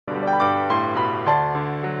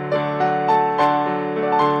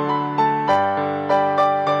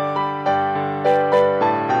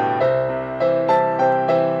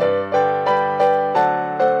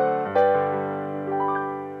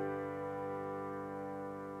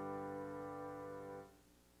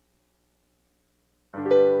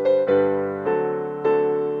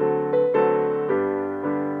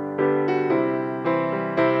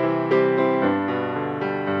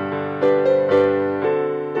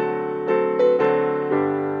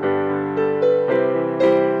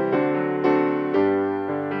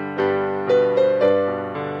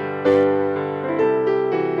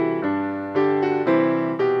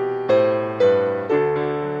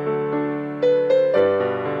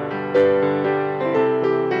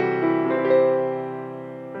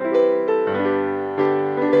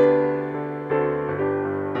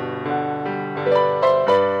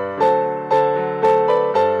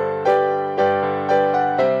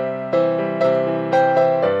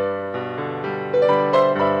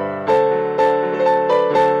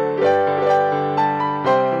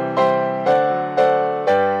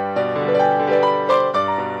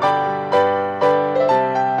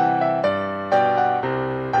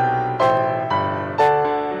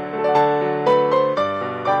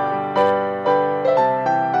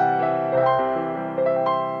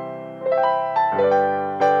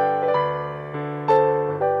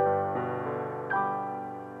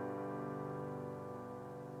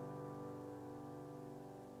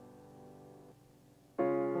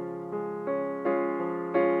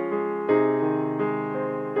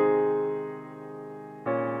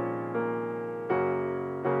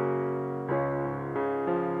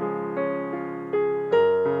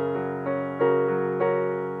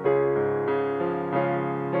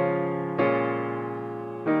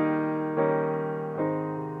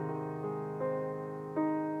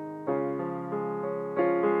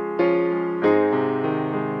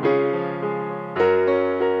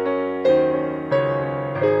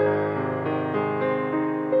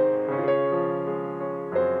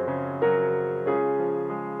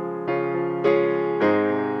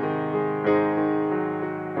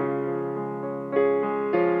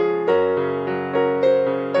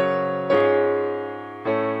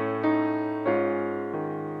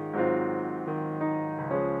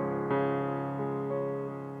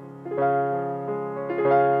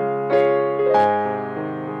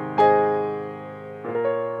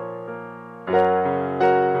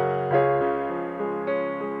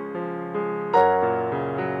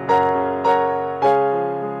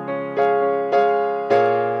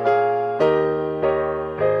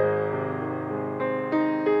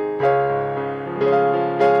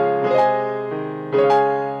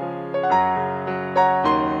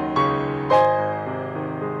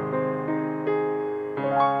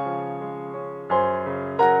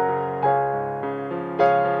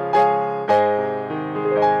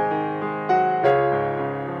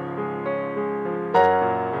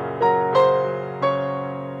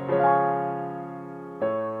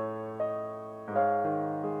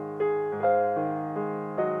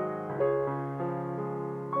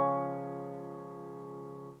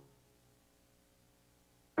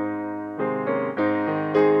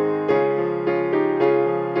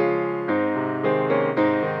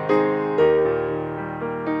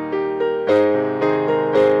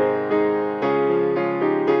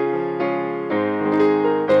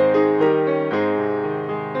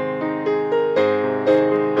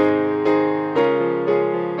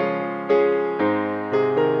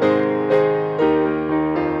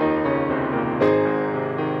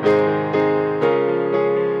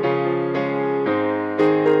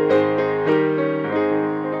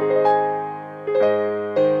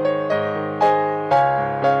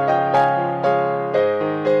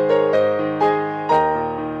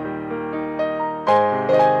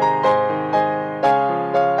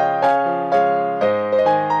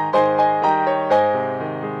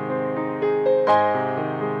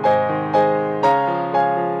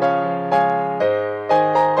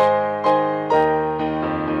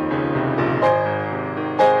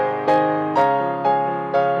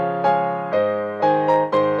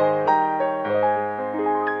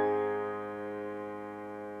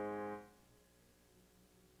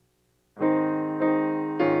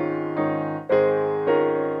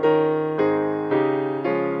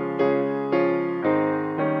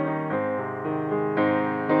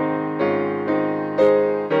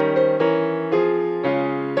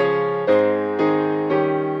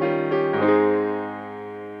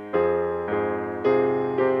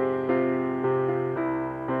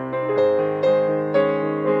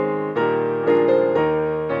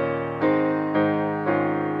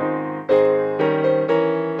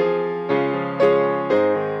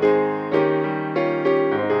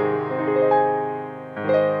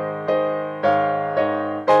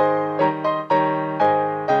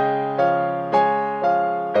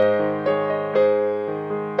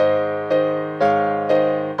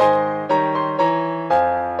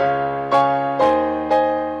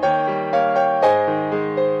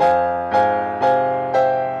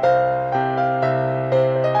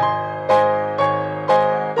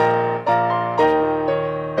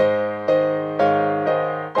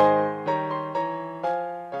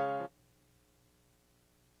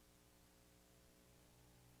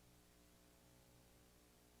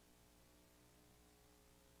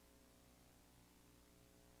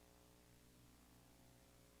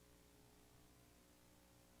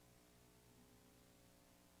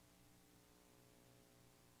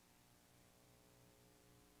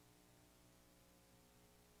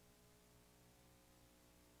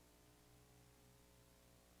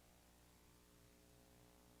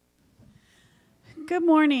Good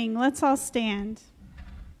morning. Let's all stand.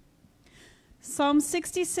 Psalm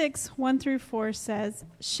 66, 1 through 4 says,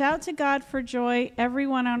 "Shout to God for joy,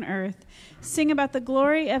 everyone on earth. Sing about the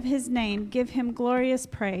glory of his name. Give him glorious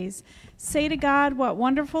praise. Say to God, what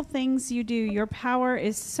wonderful things you do. Your power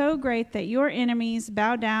is so great that your enemies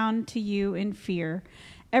bow down to you in fear.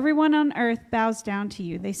 Everyone on earth bows down to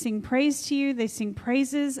you. They sing praise to you. They sing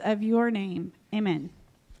praises of your name." Amen.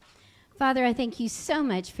 Father, I thank you so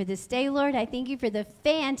much for this day, Lord. I thank you for the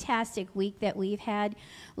fantastic week that we've had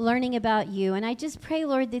learning about you. And I just pray,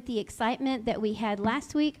 Lord, that the excitement that we had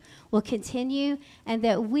last week will continue and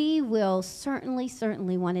that we will certainly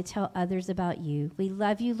want to tell others about you. We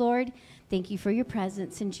love you, Lord. Thank you for your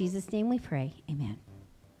presence. In Jesus' name we pray. Amen.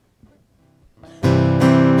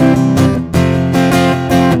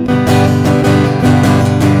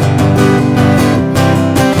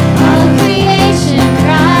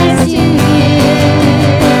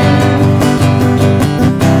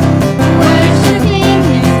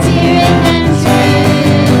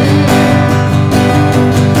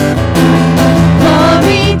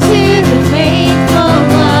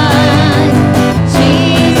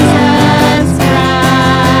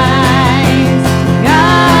 God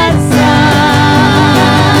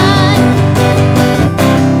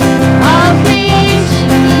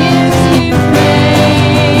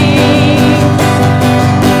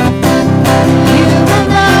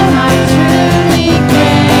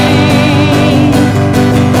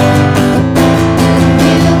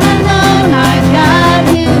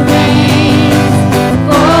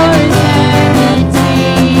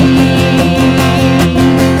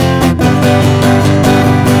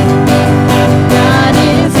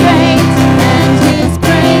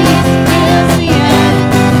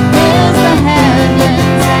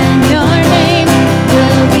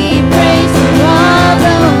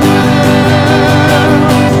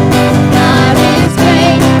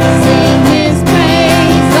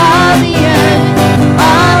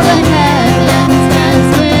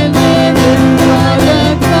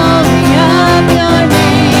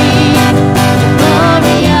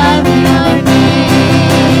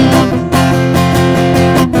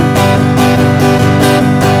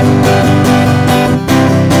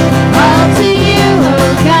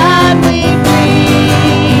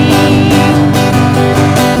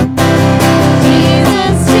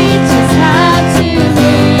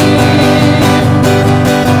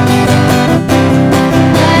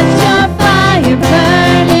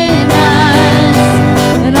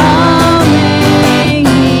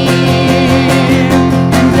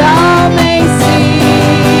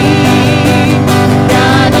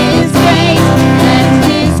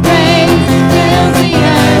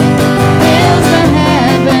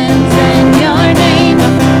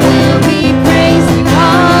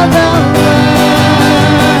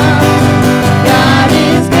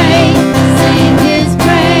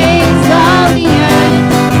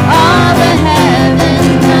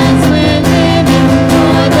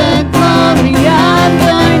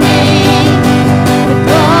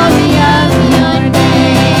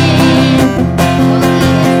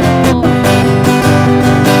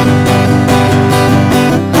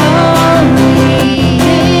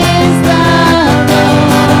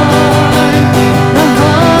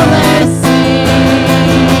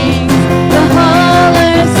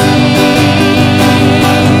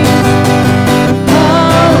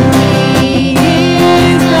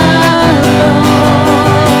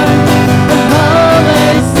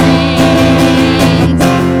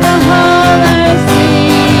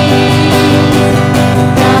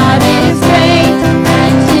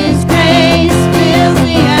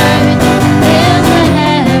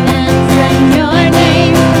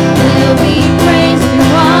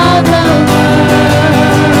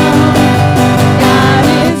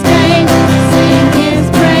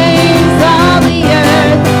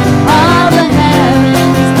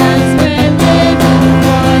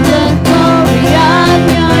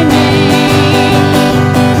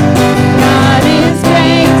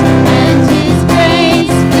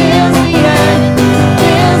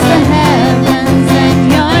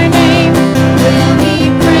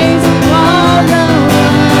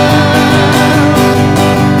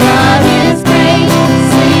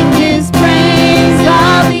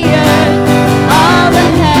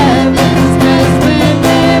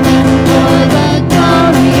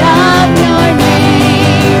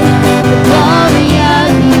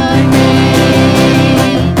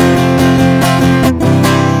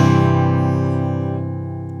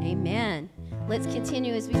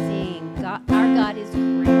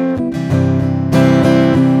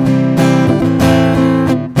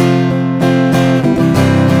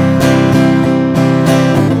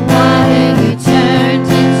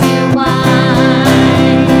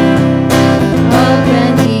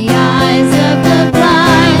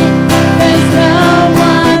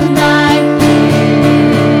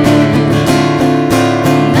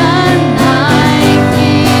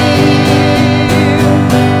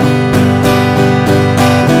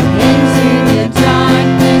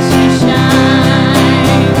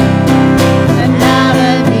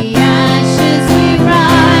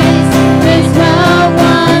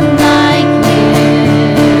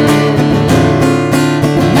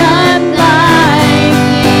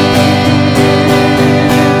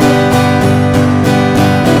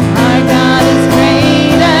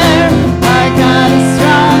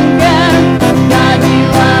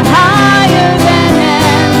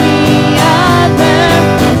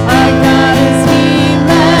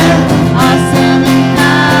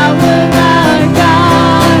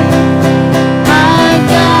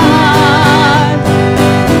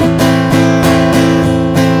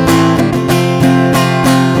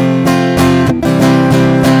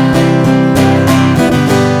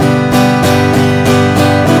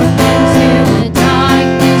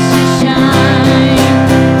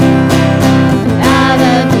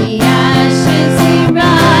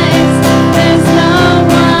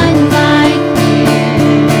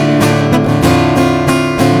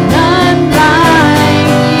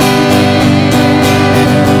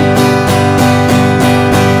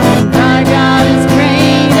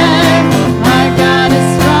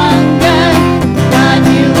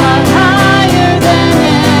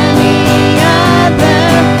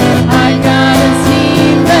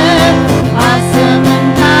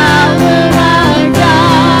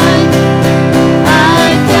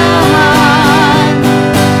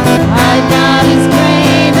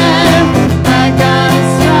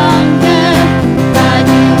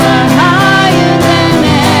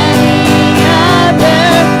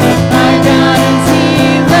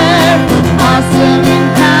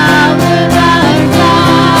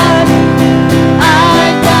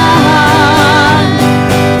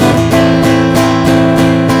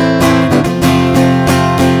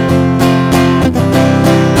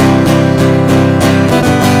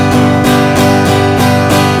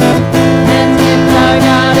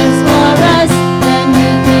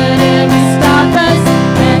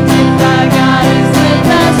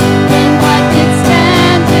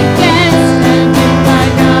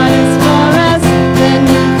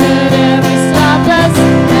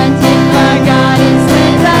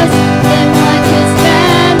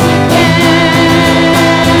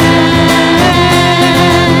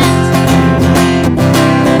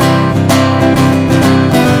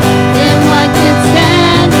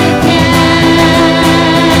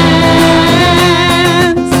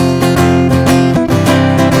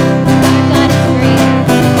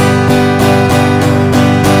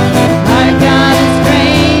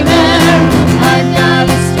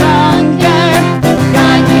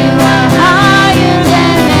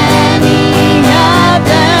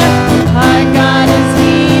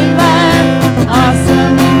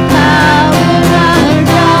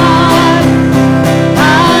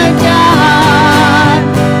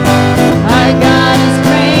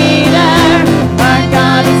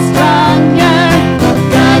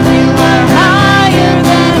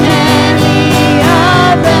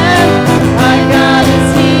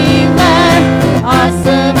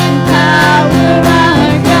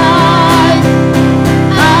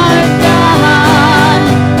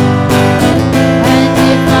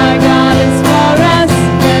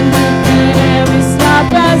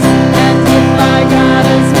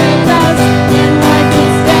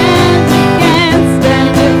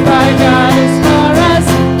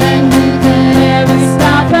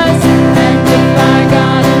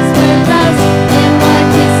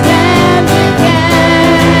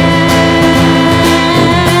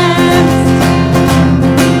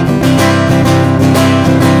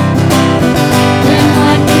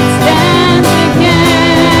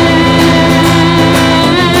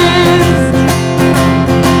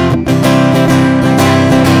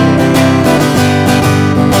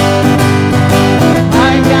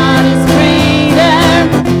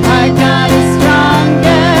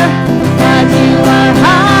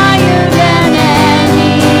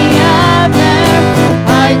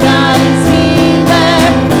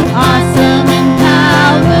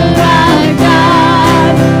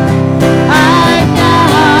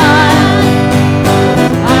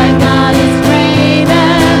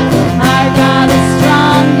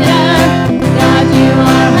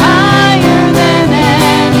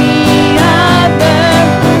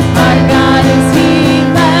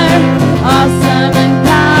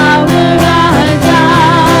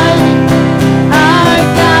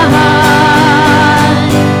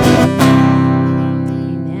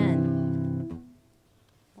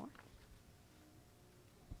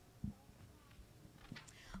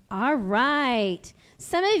right.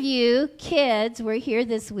 Some of you kids were here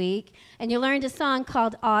this week, and you learned a song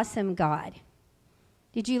called Awesome God.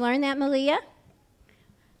 Did you learn that, Malia?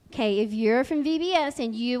 Okay, if you're from VBS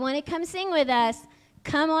and you want to come sing with us,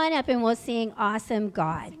 come on up and we'll sing Awesome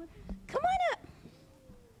God. Come on up.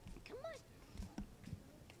 Come on.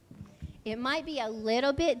 It might be a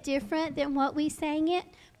little bit different than what we sang it,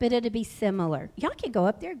 but it'll be similar. Y'all can go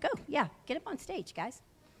up there. Go. Yeah, get up on stage, guys.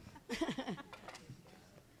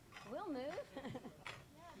 We'll move.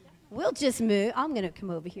 We'll just move. I'm going to come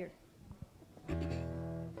over here. We're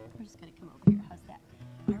just going to come over here. How's that?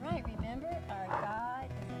 All right, remember, our God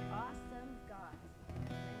is an awesome God.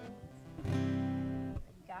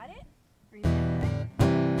 You got it? Remember?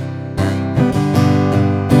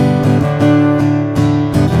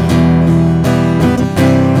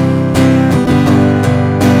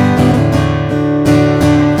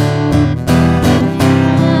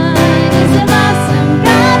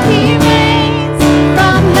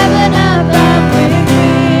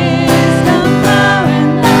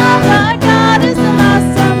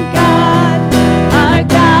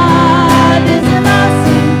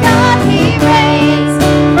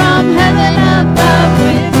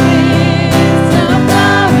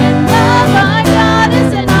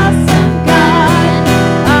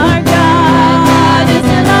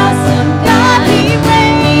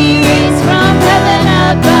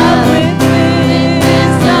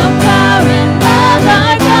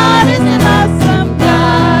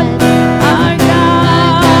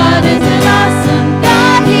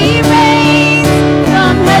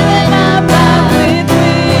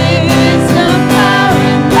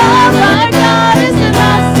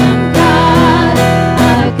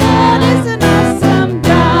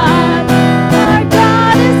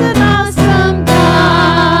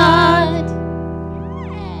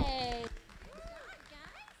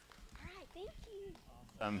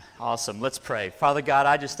 Awesome. Let's pray. Father God,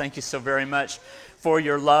 I just thank you so very much for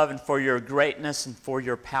your love and for your greatness and for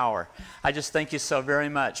your power. I just thank you so very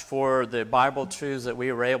much for the Bible truths that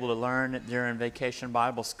we were able to learn during Vacation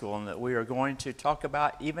Bible School and that we are going to talk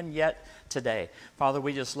about even yet today. Father,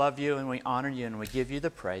 we just love you and we honor you and we give you the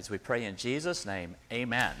praise. We pray in Jesus' name,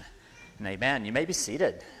 amen and amen. You may be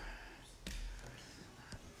seated.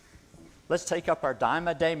 Let's take up our Dime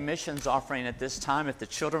a Day missions offering at this time. If the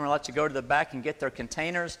children would like to go to the back and get their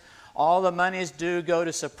containers, all the monies do go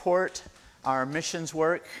to support our missions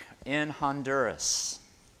work in Honduras.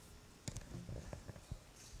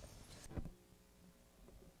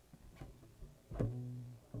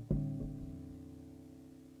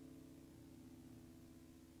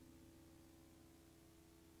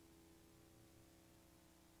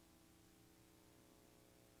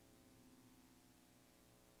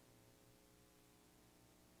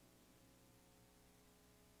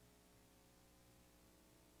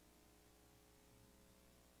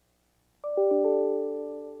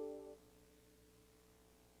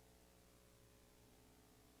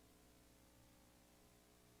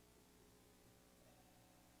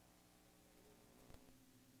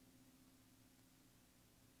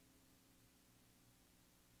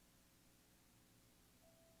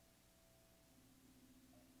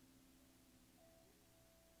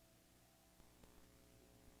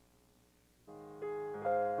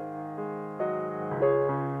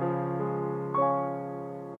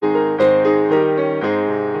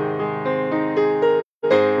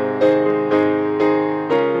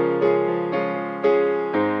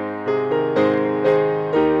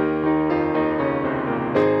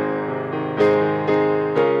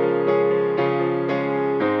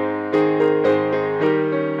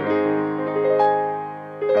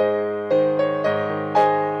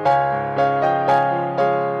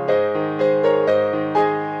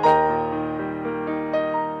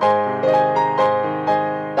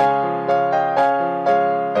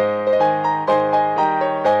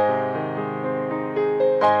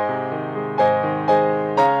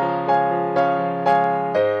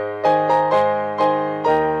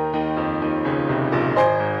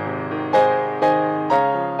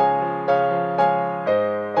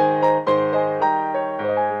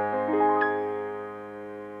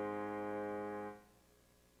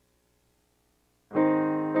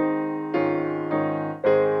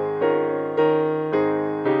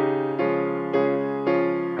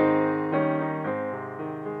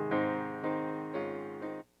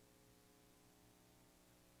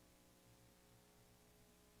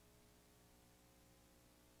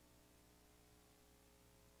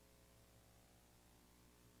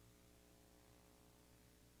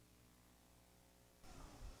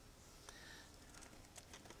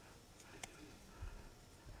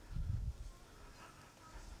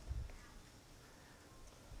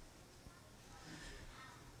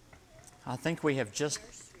 I think we have just...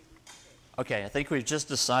 Okay, I think we've just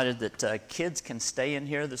decided that kids can stay in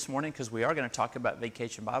here this morning because we are going to talk about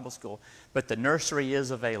Vacation Bible School, but the nursery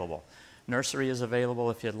is available. Nursery is available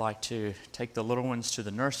if you'd like to take the little ones to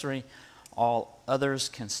the nursery. All others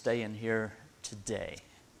can stay in here today.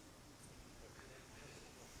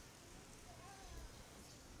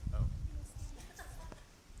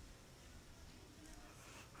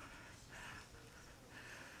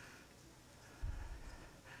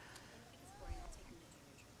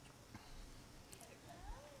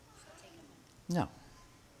 No.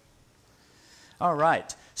 All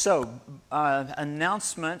right. So,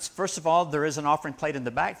 announcements. First of all, there is an offering plate in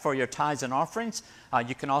the back for your tithes and offerings.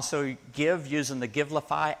 You can also give using the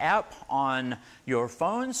Givelify app on your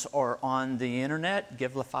phones or on the internet,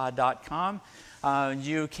 givelify.com.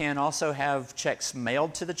 You can also have checks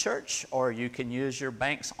mailed to the church, or you can use your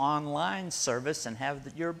bank's online service and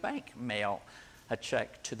have your bank mail a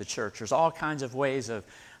check to the church. There's all kinds of ways of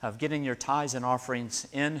getting your tithes and offerings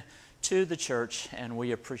in to the church, and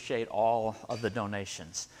we appreciate all of the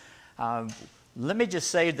donations. Let me just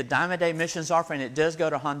say the Diamond Day Missions offering, it does go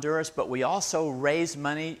to Honduras, but we also raise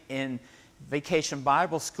money in Vacation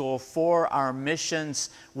Bible School for our missions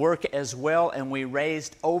work as well, and we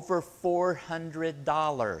raised over $400.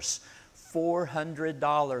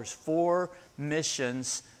 $400 for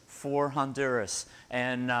missions for Honduras.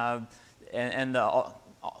 And the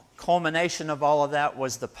culmination of all of that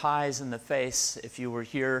was the pies in the face. If you were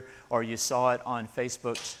here or you saw it on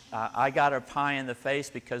Facebook, I got a pie in the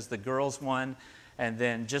face because the girls won, and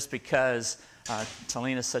then just because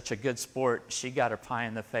Talina's such a good sport, she got a pie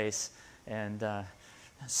in the face. And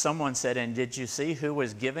someone said, "And did you see who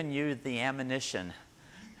was giving you the ammunition?"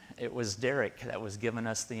 It was Derek that was giving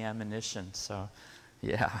us the ammunition. So,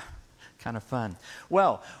 yeah, kind of fun.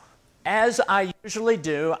 Well, as I usually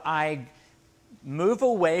do, I move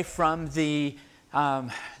away from the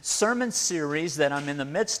sermon series that I'm in the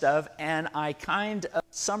midst of, and I kind of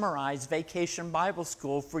summarize Vacation Bible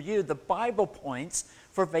School for you, the Bible points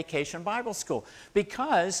for Vacation Bible School,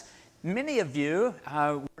 because many of you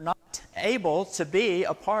were not able to be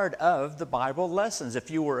a part of the Bible lessons. If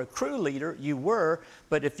you were a crew leader, you were,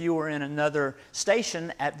 but if you were in another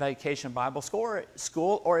station at Vacation Bible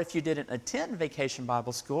School, or if you didn't attend Vacation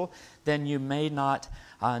Bible School, then you may not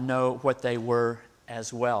know what they were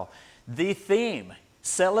as well. The theme,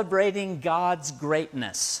 celebrating God's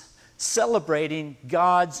greatness. Celebrating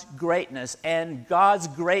God's greatness. And God's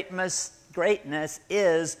greatness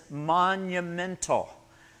is monumental.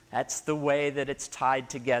 That's the way that it's tied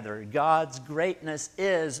together. God's greatness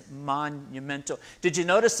is monumental. Did you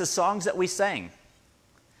notice the songs that we sang?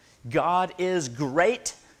 God is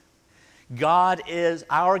great.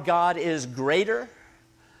 Our God is greater.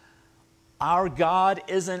 Our God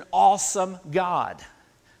is an awesome God.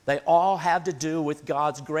 They all have to do with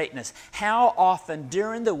God's greatness. How often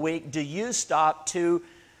during the week do you stop to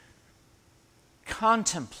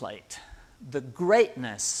contemplate the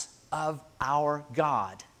greatness of our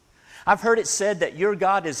God? I've heard it said that your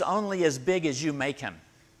God is only as big as you make him.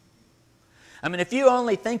 I mean, if you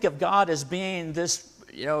only think of God as being this,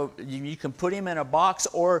 you can put him in a box,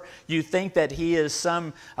 or you think that he is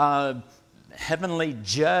some heavenly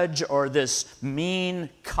judge or this mean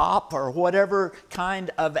cop or whatever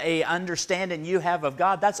kind of a understanding you have of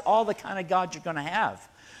God, that's all the kind of God you're going to have.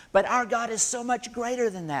 But our God is so much greater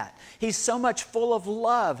than that. He's so much full of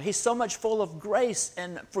love. He's so much full of grace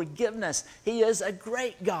and forgiveness. He is a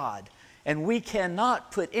great God. And we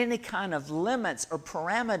cannot put any kind of limits or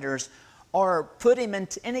parameters or put him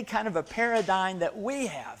into any kind of a paradigm that we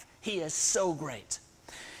have. He is so great.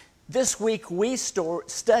 This week we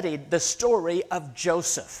studied the story of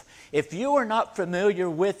Joseph. If you are not familiar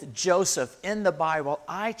with Joseph in the Bible,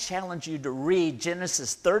 I challenge you to read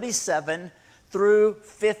Genesis 37 through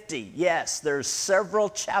 50. Yes, there's several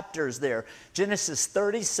chapters there. Genesis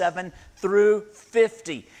 37 through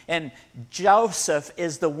 50. And Joseph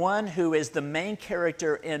is the one who is the main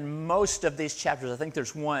character in most of these chapters. I think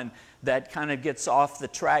there's one that kind of gets off the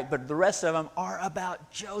track, but the rest of them are about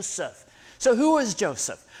Joseph. So who is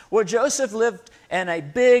Joseph? Well, Joseph lived in a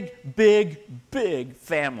big, big, big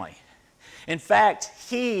family. In fact,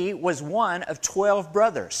 he was one of 12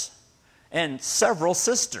 brothers and several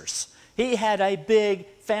sisters. He had a big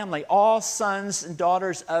family, all sons and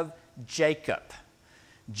daughters of Jacob.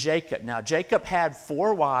 Now, Jacob had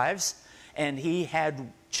 4 wives, and he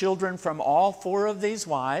had children from all 4 of these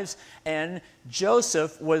wives, and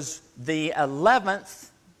Joseph was the 11th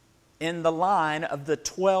in the line of the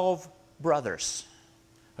 12 brothers.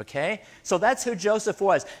 Okay? So that's who Joseph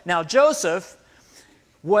was. Now, Joseph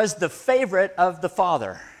was the favorite of the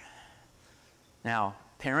father. Now,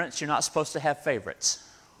 Parents, you're not supposed to have favorites.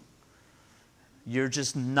 You're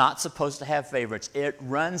just not supposed to have favorites. It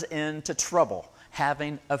runs into trouble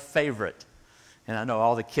having a favorite. And I know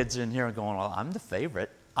all the kids in here are going, well, I'm the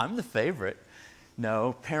favorite. I'm the favorite.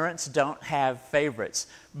 No, parents don't have favorites.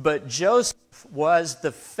 But Joseph was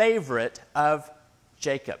the favorite of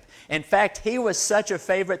Jacob. In fact, he was such a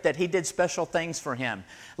favorite that he did special things for him,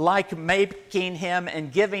 like making him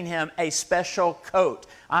and giving him a special coat.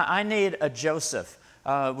 I need a Joseph.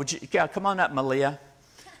 Would you come on up, Malia?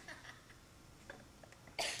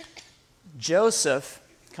 Joseph,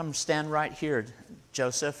 come stand right here,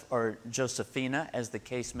 Joseph, or Josephina, as the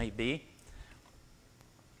case may be.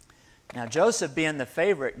 Now, Joseph, being the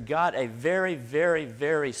favorite, got a very, very,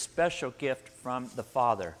 very special gift from the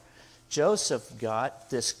father. Joseph got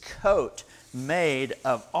this coat made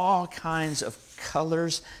of all kinds of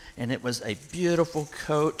colors, and it was a beautiful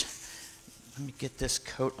coat. Let me get this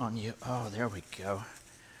coat on you. Oh, there we go.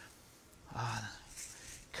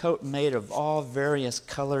 Coat made of all various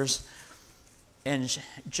colors. And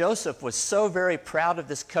Joseph was so very proud of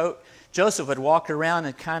this coat. Joseph would walk around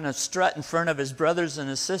and kind of strut in front of his brothers and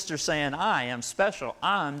his sisters saying, I am special,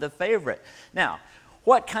 I'm the favorite. Now,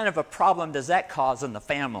 what kind of a problem does that cause in the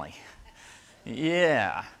family?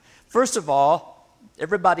 Yeah. First of all,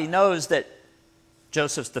 everybody knows that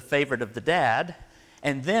Joseph's the favorite of the dad.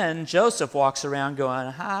 And then Joseph walks around going,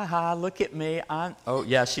 ha ha, look at me. Oh,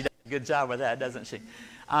 yeah, she does a good job with that, doesn't she?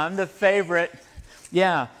 I'm the favorite.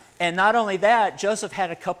 Yeah. And not only that, Joseph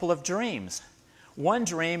had a couple of dreams. One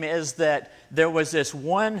dream is that there was this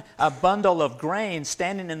one bundle of grain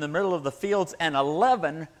standing in the middle of the fields, and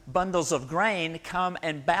 11 bundles of grain come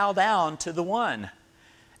and bow down to the one.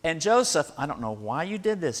 And Joseph, I don't know why you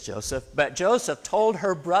did this, Joseph, but Joseph told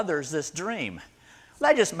her brothers this dream.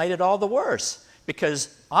 Well, that just made it all the worse,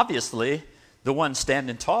 because obviously the one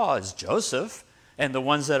standing tall is Joseph, and the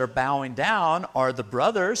ones that are bowing down are the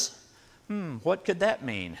brothers. What could that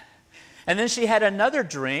mean? And then she had another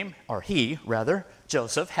dream, or he, rather,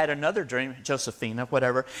 Joseph, had another dream, Josephina,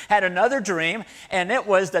 whatever, had another dream, and it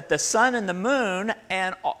was that the sun and the moon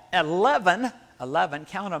and 11,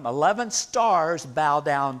 count them, 11 stars bow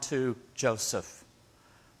down to Joseph.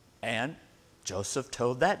 And Joseph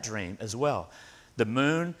told that dream as well. The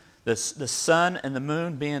moon, the sun and the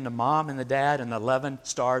moon being the mom and the dad, and the 11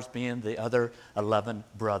 stars being the other 11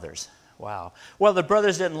 brothers. Wow. Well, the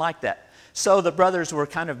brothers didn't like that. So the brothers were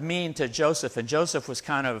kind of mean to Joseph, and Joseph was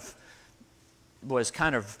kind of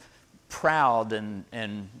proud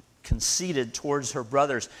and conceited towards her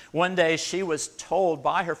brothers. One day she was told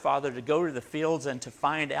by her father to go to the fields and to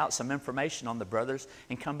find out some information on the brothers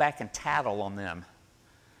and come back and tattle on them.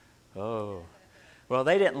 Oh. Well,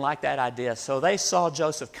 they didn't like that idea, so they saw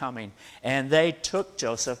Joseph coming, and they took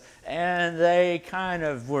Joseph, and they kind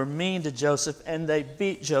of were mean to Joseph, and they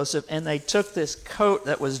beat Joseph, and they took this coat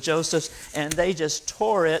that was Joseph's, and they just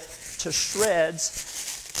tore it to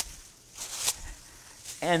shreds.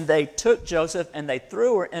 And they took Joseph, and they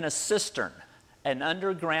threw her in a cistern, an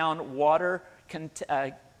underground water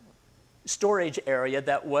storage area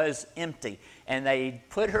that was empty. And they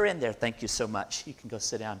put her in there. Thank you so much. You can go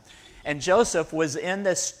sit down. And Joseph was in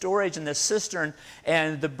this storage in this cistern,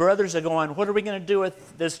 and the brothers are going, what are we going to do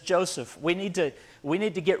with this Joseph? We need to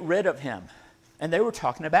get rid of him. And they were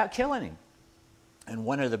talking about killing him. And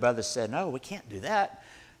one of the brothers said, no, we can't do that.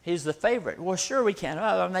 He's the favorite. Well, sure we can.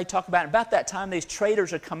 And they talk about that time these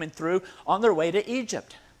traders are coming through on their way to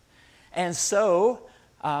Egypt. And so,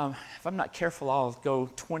 if I'm not careful, I'll go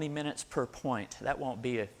 20 minutes per point. That'll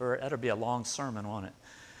be a long sermon, won't it?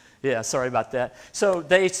 Yeah, sorry about that. So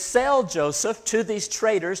they sell Joseph to these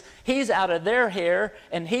traders. He's out of their hair,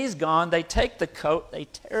 and he's gone. They take the coat, they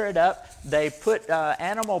tear it up, they put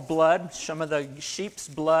animal blood, some of the sheep's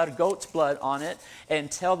blood, goat's blood on it,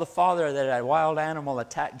 and tell the father that a wild animal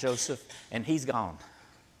attacked Joseph, and he's gone.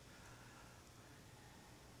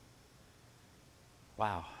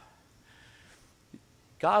 Wow.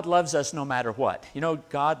 God loves us no matter what. You know,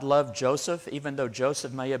 God loved Joseph, even though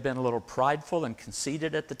Joseph may have been a little prideful and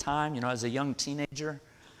conceited at the time, as a young teenager.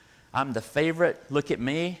 I'm the favorite, look at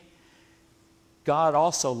me. God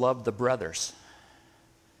also loved the brothers,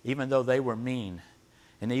 even though they were mean,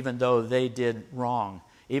 and even though they did wrong,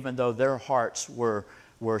 even though their hearts were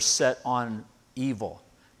set on evil.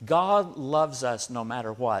 God loves us no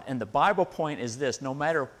matter what. And the Bible point is this, no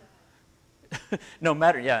matter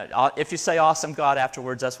if you say awesome God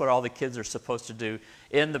afterwards, that's what all the kids are supposed to do.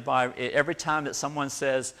 In the Bible, every time that someone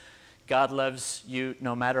says, God loves you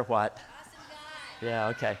no matter what. Awesome God. Yeah,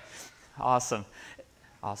 okay. Awesome.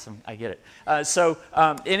 Awesome, I get it.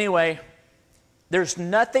 Anyway, there's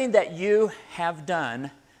nothing that you have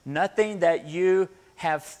done, nothing that you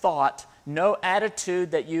have thought, no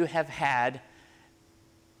attitude that you have had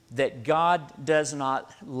that God does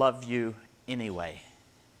not love you anyway.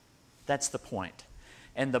 That's the point.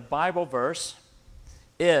 And the Bible verse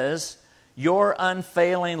is, your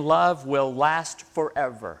unfailing love will last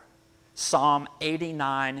forever. Psalm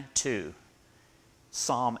 89:2.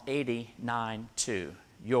 Psalm 89:2.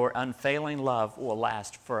 Your unfailing love will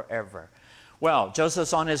last forever. Well,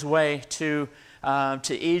 Joseph's on his way to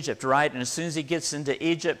Egypt, right? And as soon as he gets into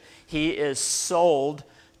Egypt, he is sold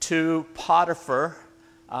to Potiphar.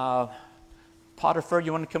 Potiphar,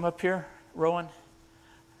 you want to come up here, Rowan?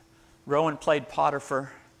 Rowan played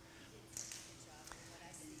Potiphar.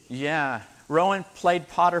 Yeah, Rowan played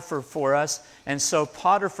Potiphar for us. And so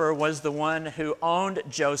Potiphar was the one who owned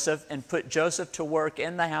Joseph and put Joseph to work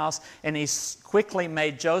in the house. And he quickly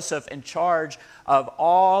made Joseph in charge of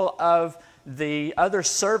all of the other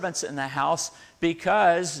servants in the house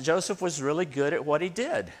because Joseph was really good at what he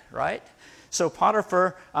did, right? So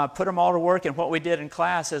Potiphar put them all to work, and what we did in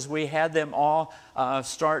class is we had them all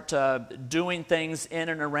start doing things in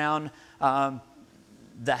and around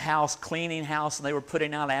the house, cleaning house, and they were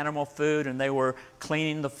putting out animal food, and they were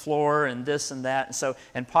cleaning the floor and this and that.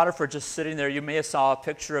 And Potiphar just sitting there. You may have saw a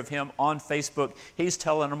picture of him on Facebook. He's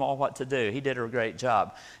telling them all what to do. He did a great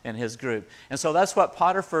job in his group. And so that's what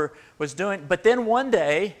Potiphar was doing. But then one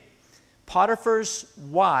day, Potiphar's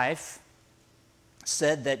wife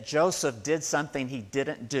said that Joseph did something he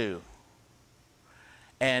didn't do.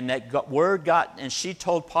 And and she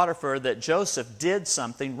told Potiphar that Joseph did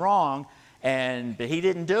something wrong, but he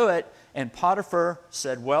didn't do it. And Potiphar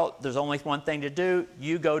said, well, there's only one thing to do.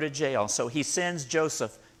 You go to jail. So he sends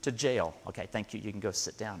Joseph to jail. Okay, thank you. You can go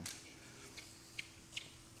sit down.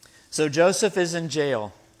 So Joseph is in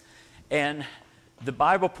jail. And the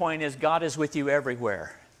Bible point is God is with you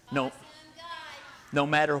everywhere. No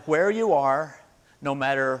matter where you are, no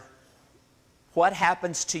matter what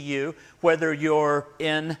happens to you, whether you're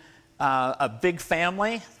in a big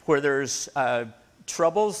family where there's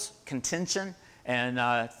troubles, contention,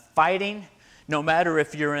 and fighting, no matter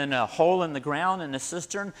if you're in a hole in the ground in a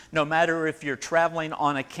cistern, no matter if you're traveling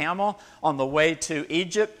on a camel on the way to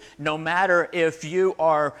Egypt, no matter if you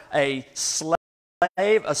are a slave,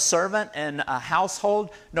 a servant in a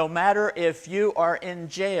household, no matter if you are in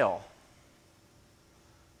jail.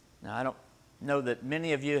 Now, I don't know that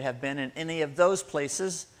many of you have been in any of those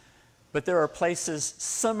places, but there are places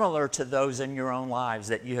similar to those in your own lives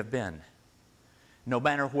that you have been. No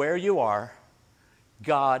matter where you are,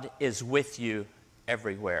 God is with you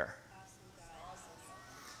everywhere.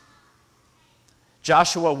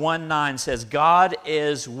 Joshua 1:9 says, God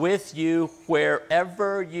is with you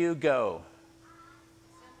wherever you go.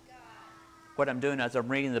 What I'm doing is I'm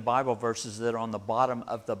reading the Bible verses that are on the bottom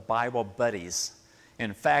of the Bible buddies.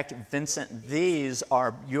 In fact, Vincent, these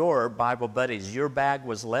are your Bible buddies. Your bag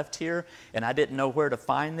was left here, and I didn't know where to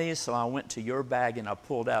find these, so I went to your bag and I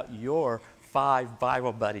pulled out your 5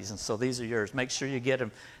 Bible buddies, and so these are yours. Make sure you get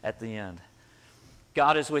them at the end.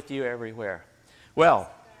 God is with you everywhere.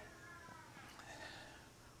 Well,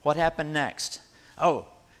 what happened next? Oh,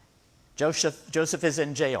 Joseph is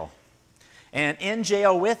in jail. And in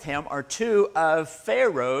jail with him are 2 of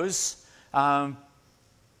Pharaoh's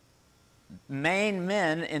main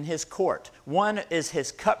men in his court. One is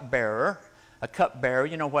his cupbearer. A cupbearer,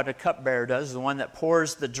 you know what a cupbearer does, the one that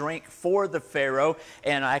pours the drink for the Pharaoh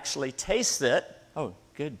and actually tastes it. Oh,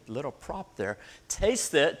 good little prop there.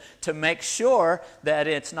 Tastes it to make sure that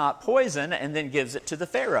it's not poison, and then gives it to the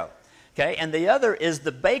Pharaoh. Okay, and the other is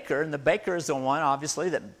the baker, and the baker is the one, obviously,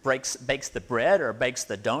 that bakes the bread or bakes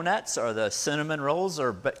the donuts or the cinnamon rolls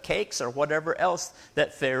or cakes or whatever else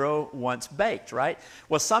that Pharaoh wants baked, right?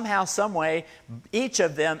 Well, somehow, some way, each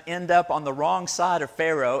of them end up on the wrong side of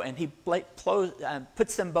Pharaoh, and he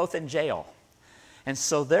puts them both in jail. And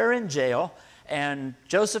so they're in jail, and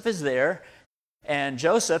Joseph is there, and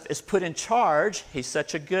Joseph is put in charge. He's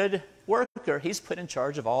such a good worker, he's put in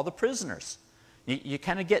charge of all the prisoners. You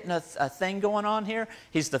kind of getting a thing going on here?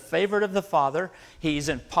 He's the favorite of the father. He's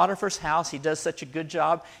in Potiphar's house. He does such a good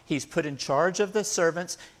job. He's put in charge of the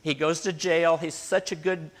servants. He goes to jail. He's such a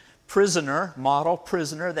good prisoner, model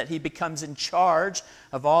prisoner, that he becomes in charge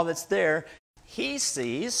of all that's there. He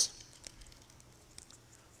sees,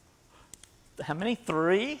 how many?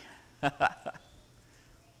 3?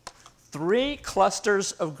 3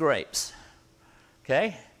 clusters of grapes.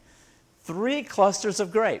 Okay? 3 clusters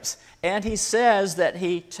of grapes. And he says that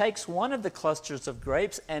he takes one of the clusters of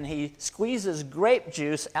grapes and he squeezes grape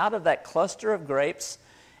juice out of that cluster of grapes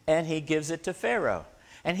and he gives it to Pharaoh.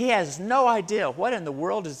 And he has no idea what in the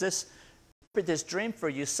world is this dream for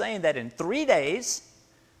you, saying that in 3 days,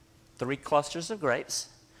 3 clusters of grapes.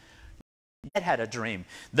 Dad had a dream.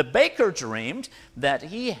 The baker dreamed that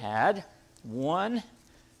he had 1,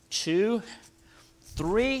 2,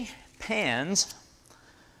 3 pans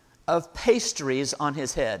of pastries on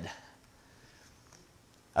his head.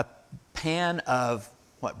 A pan of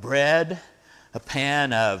bread, a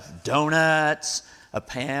pan of donuts, a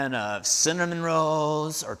pan of cinnamon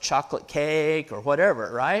rolls or chocolate cake or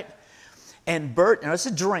whatever, right? And it's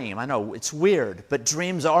a dream. I know it's weird, but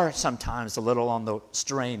dreams are sometimes a little on the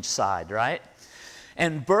strange side, right?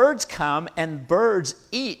 And birds come and birds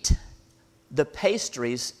eat the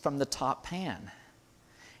pastries from the top pan.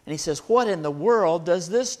 And he says, what in the world does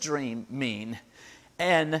this dream mean?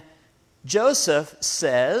 And Joseph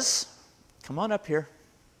says, come on up here.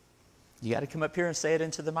 You got to come up here and say it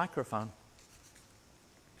into the microphone.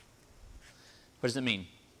 What does it mean?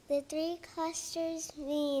 The 3 clusters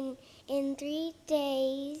mean in 3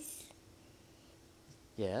 days,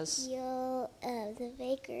 yes, the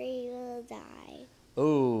bakery will die.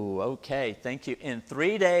 Oh, okay, thank you. In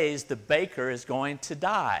 3 days, the baker is going to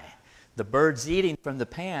die. The bird's eating from the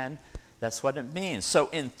pan, that's what it means. So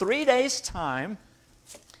in 3 days' time,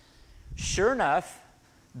 sure enough,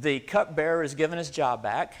 the cupbearer is given his job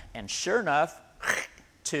back, and sure enough,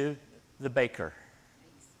 to the baker.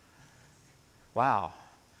 Wow.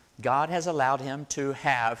 God has allowed him to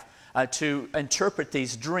have, to interpret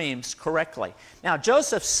these dreams correctly. Now,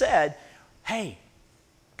 Joseph said, hey,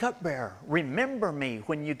 cupbearer, remember me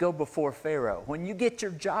when you go before Pharaoh. When you get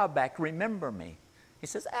your job back, remember me. He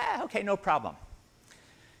says, okay, no problem.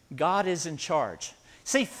 God is in charge.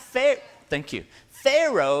 See, thank you.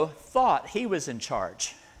 Pharaoh thought he was in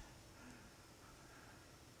charge.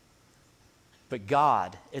 But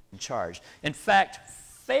God is in charge. In fact,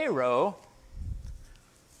 Pharaoh,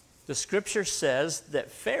 the scripture says that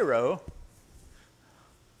Pharaoh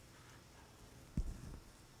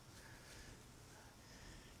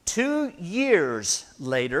two years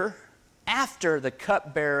later, after the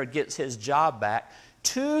cupbearer gets his job back,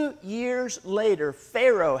 2 years later,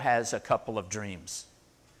 Pharaoh has a couple of dreams.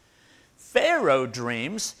 Pharaoh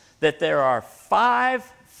dreams that there are 5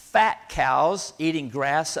 fat cows eating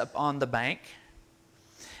grass up on the bank,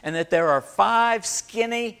 and that there are 5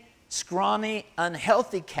 skinny, scrawny,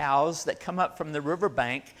 unhealthy cows that come up from the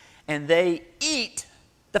riverbank, and they eat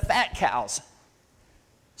the fat cows.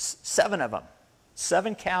 7 of them.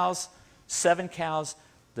 7 cows, 7 cows.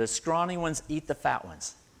 The scrawny ones eat the fat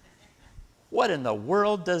ones. What in the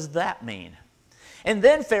world does that mean? And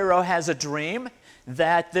then Pharaoh has a dream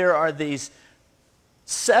that there are these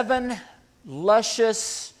 7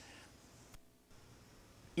 luscious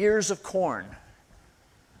ears of corn.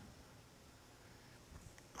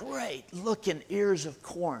 Great looking ears of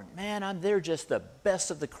corn. Man, they're just the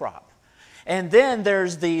best of the crop. And then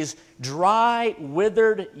there's these dry,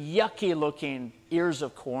 withered, yucky looking ears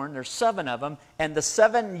of corn. There's 7 of them. And the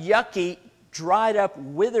 7 yucky, dried up,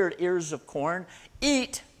 withered ears of corn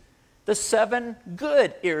eat the 7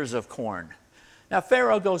 good ears of corn. Now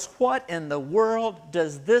Pharaoh goes, what in the world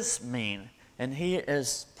does this mean? And he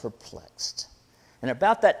is perplexed. And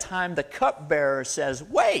about that time, the cupbearer says,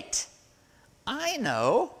 wait, I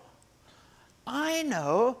know.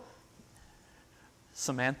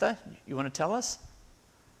 Samantha, you want to tell us?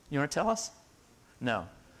 You want to tell us? No.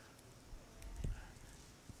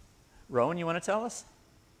 Rowan, you want to tell us?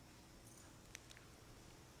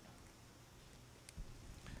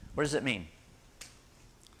 What does it mean?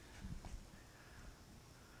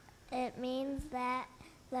 It means that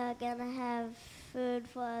they're going to have food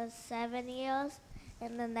for 7 years,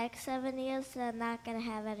 and the next 7 years they're not going to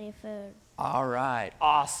have any food. All right,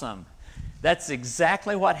 awesome. That's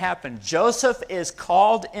exactly what happened. Joseph is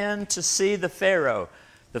called in to see the Pharaoh.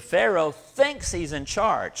 The Pharaoh thinks he's in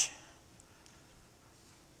charge.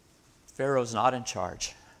 Pharaoh's not in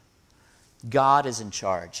charge. God is in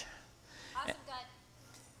charge. Awesome, God.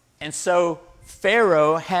 And so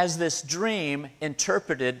Pharaoh has this dream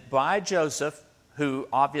interpreted by Joseph, who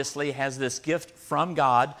obviously has this gift from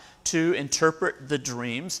God to interpret the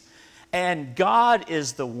dreams. And God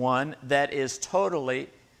is the one that is totally,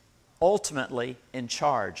 ultimately in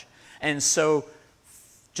charge. And so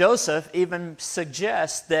Joseph even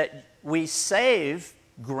suggests that we save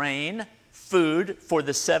grain, food, for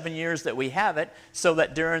the 7 years that we have it, so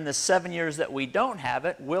that during the 7 years that we don't have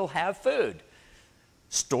it, we'll have food.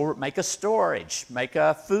 Make a storage, make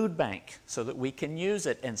a food bank so that we can use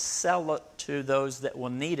it and sell it to those that will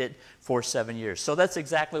need it for 7 years. So that's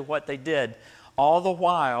exactly what they did. All the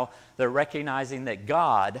while, they're recognizing that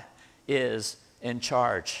God is in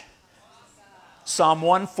charge. Psalm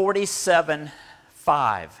 147,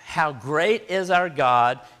 5. How great is our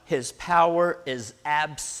God. His power is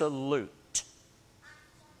absolute.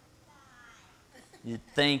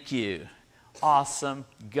 Thank you. Awesome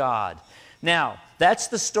God. Now, that's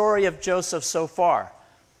the story of Joseph so far.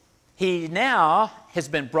 He now has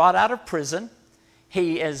been brought out of prison.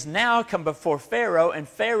 He has now come before Pharaoh, and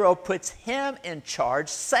Pharaoh puts him in charge,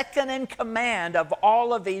 second in command of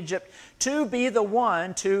all of Egypt, to be the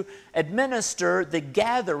one to administer the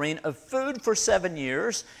gathering of food for 7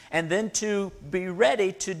 years, and then to be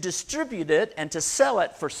ready to distribute it and to sell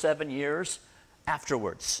it for 7 years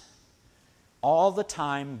afterwards. All the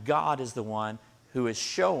time, God is the one who is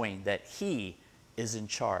showing that He is in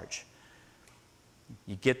charge.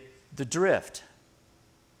 You get the drift.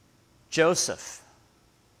 Joseph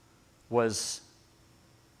was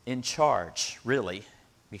in charge, really,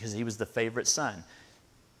 because he was the favorite son.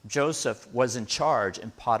 Joseph was in charge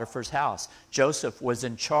in Potiphar's house. Joseph was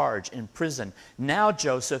in charge in prison. Now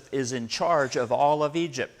Joseph is in charge of all of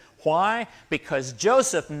Egypt. Why? Because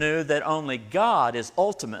Joseph knew that only God is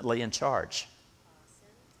ultimately in charge.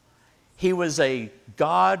 He was a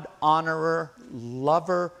God-honorer,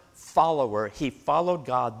 lover, follower. He followed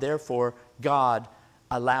God, therefore God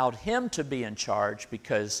allowed him to be in charge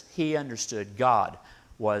because he understood God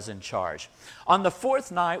was in charge. On the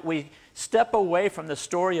fourth night, we step away from the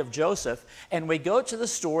story of Joseph and we go to the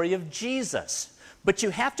story of Jesus. But you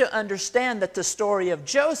have to understand that the story of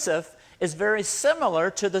Joseph is very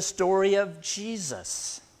similar to the story of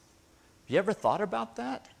Jesus. Have you ever thought about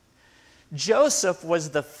that? Joseph was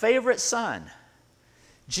the favorite son.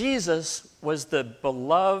 Jesus was the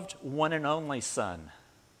beloved one and only son.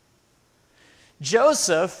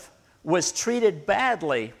 Joseph was treated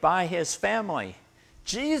badly by his family.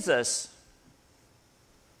 Jesus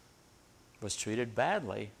was treated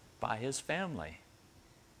badly by his family.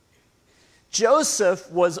 Joseph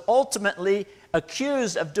was ultimately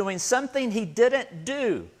accused of doing something he didn't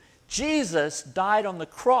do. Jesus died on the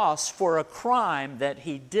cross for a crime that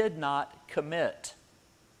he did not commit.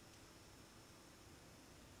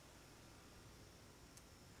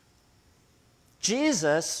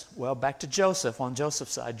 Jesus, well, back to Joseph on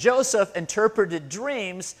Joseph's side. Joseph interpreted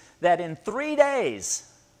dreams that in 3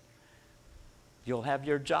 days you'll have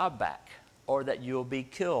your job back or that you'll be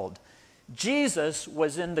killed. Jesus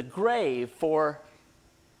was in the grave for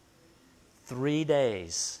 3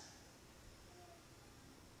 days.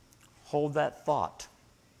 Hold that thought.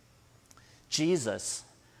 Jesus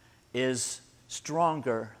is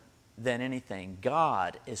stronger than anything.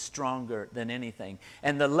 God is stronger than anything.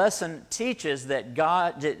 And the lesson teaches that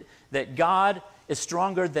God is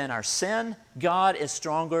stronger than our sin. God is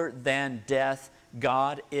stronger than death.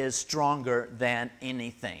 God is stronger than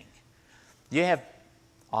anything. You have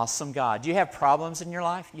awesome God. You have problems in your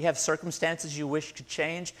life. You have circumstances you wish could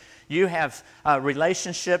change. You have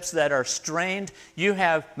relationships that are strained. You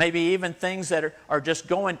have maybe even things that are just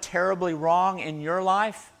going terribly wrong in your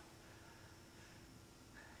life.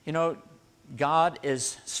 You know, God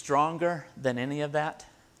is stronger than any of that.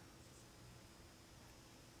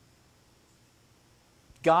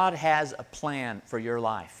 God has a plan for your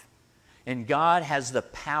life. And God has the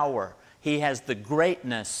power. He has the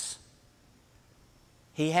greatness.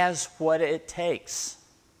 He has what it takes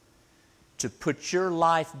to put your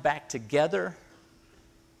life back together,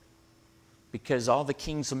 because all the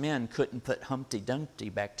kings of men couldn't put Humpty Dumpty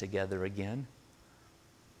back together again.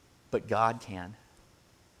 But God can.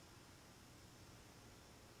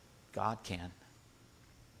 God can.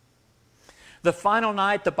 The final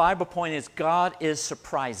night, the Bible point is God is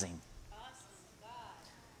surprising.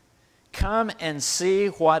 Come and see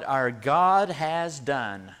what our God has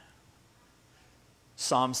done.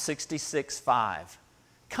 Psalm 66:5.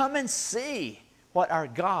 Come and see what our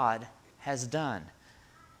God has done.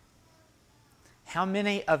 How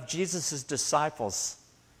many of Jesus' disciples,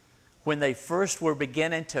 when they first were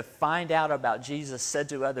beginning to find out about Jesus, said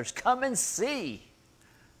to others, come and see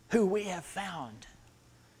who we have found.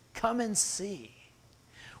 Come and see.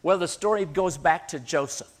 Well, the story goes back to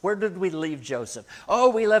Joseph. Where did we leave Joseph? Oh,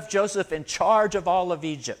 we left Joseph in charge of all of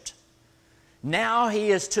Egypt. Now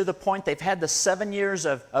he is to the point, they've had the 7 years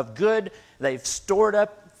of good. They've stored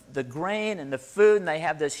up the grain and the food, and they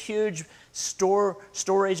have this huge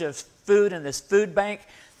storage of food in this food bank.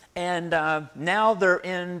 And now they're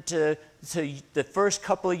into the first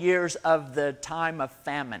couple of years of the time of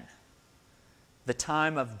famine, the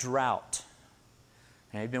time of drought.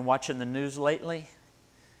 Have you been watching the news lately?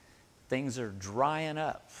 Things are drying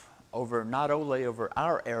up over, not only over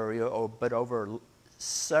our area, but over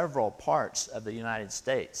several parts of the United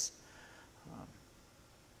States.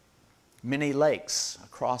 Many lakes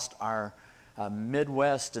across our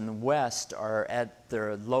Midwest and the West are at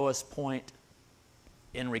their lowest point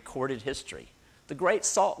in recorded history. The Great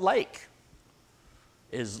Salt Lake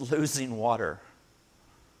is losing water.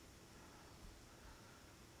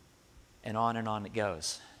 And on it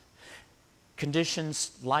goes.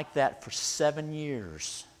 Conditions like that for 7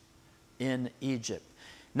 years in Egypt.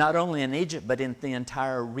 Not only in Egypt, but in the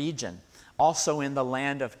entire region. Also in the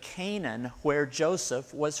land of Canaan, where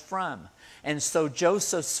Joseph was from. And so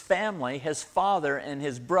Joseph's family, his father and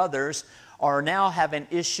his brothers, are now having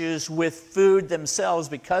issues with food themselves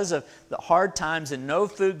because of the hard times and no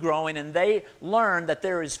food growing. And they learn that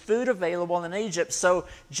there is food available in Egypt. So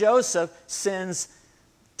Joseph sends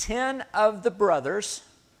 10 of the brothers.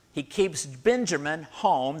 He keeps Benjamin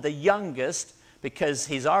home, the youngest, because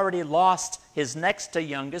he's already lost his next to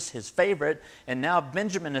youngest, his favorite, and now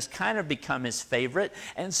Benjamin has kind of become his favorite.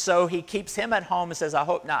 And so he keeps him at home and says, I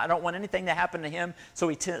don't want anything to happen to him. So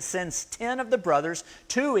he sends 10 of the brothers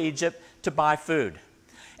to Egypt to buy food.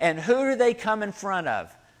 And who do they come in front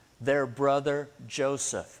of? Their brother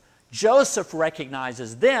Joseph. Joseph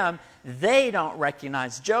recognizes them. They don't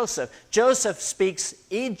recognize Joseph. Joseph speaks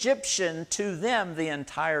Egyptian to them the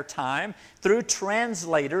entire time through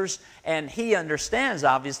translators, and he understands,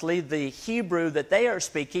 obviously, the Hebrew that they are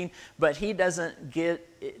speaking, but he doesn't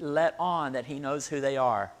get let on that he knows who they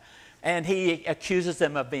are. And he accuses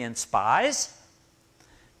them of being spies,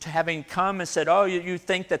 to having come and said, oh, you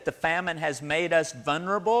think that the famine has made us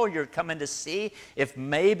vulnerable? You're coming to see if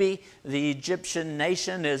maybe the Egyptian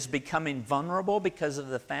nation is becoming vulnerable because of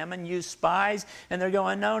the famine, you spies? And they're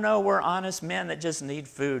going, no, we're honest men that just need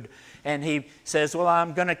food. And he says, well,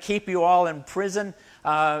 I'm going to keep you all in prison.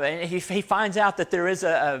 And he finds out that there is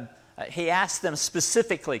he asks them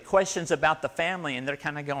specifically questions about the family, and they're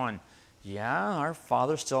kind of going, yeah, our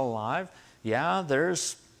father's still alive. Yeah,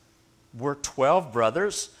 we're 12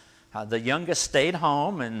 brothers. The youngest stayed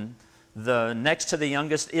home, and the next to the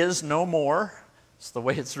youngest is no more. It's the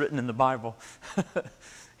way it's written in the Bible.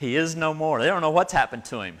 He is no more. They don't know what's happened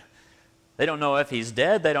to him. They don't know if he's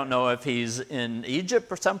dead. They don't know if he's in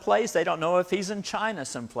Egypt or someplace. They don't know if he's in China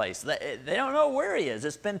someplace. They don't know where he is.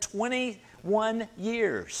 It's been 21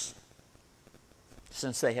 years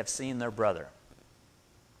since they have seen their brother.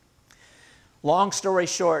 Long story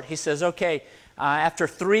short, he says, okay, after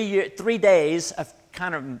 3 days of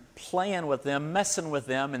kind of playing with them, messing with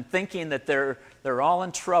them, and thinking that they're all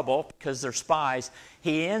in trouble because they're spies,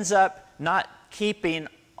 he ends up not keeping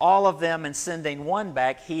all of them and sending one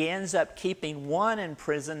back. He ends up keeping one in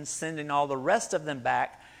prison, sending all the rest of them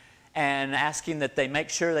back, and asking that they make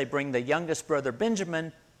sure they bring the youngest brother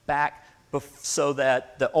Benjamin back so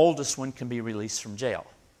that the oldest one can be released from jail.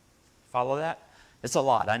 Follow that? It's a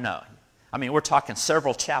lot, I know. I mean, we're talking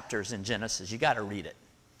several chapters in Genesis. You got to read it.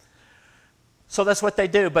 So that's what they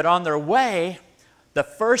do. But on their way,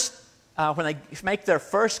 when they make their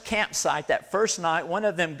first campsite, that first night, one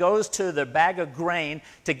of them goes to their bag of grain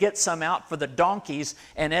to get some out for the donkeys.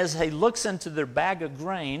 And as he looks into their bag of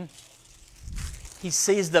grain, he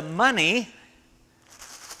sees the money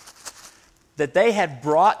that they had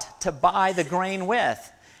brought to buy the grain with.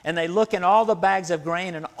 And they look in all the bags of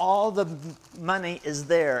grain, and all the money is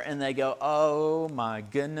there. And they go, oh my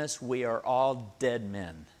goodness, we are all dead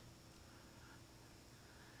men.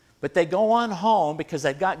 But they go on home because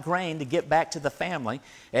they've got grain to get back to the family.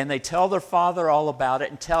 And they tell their father all about it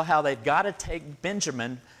and tell how they've got to take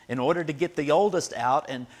Benjamin in order to get the oldest out.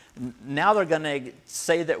 And now they're going to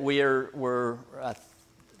say that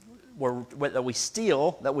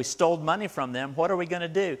that we stole money from them. What are we going to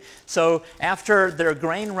do? So after their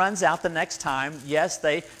grain runs out the next time, yes,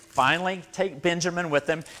 they finally take Benjamin with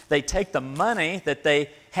them. They take the money that they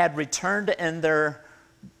had returned in their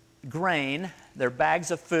grain, their bags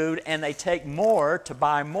of food, and they take more to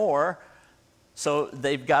buy more. So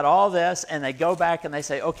they've got all this, and they go back and they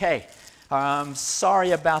say, okay,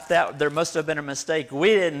 sorry about that. There must have been a mistake. We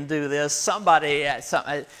didn't do this. Somebody,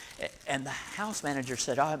 and the house manager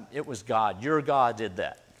said, oh, it was God. Your God did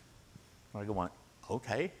that. I go,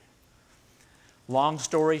 okay. Long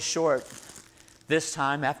story short, this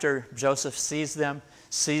time after Joseph sees them,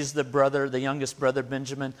 sees the youngest brother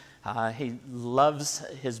Benjamin, he loves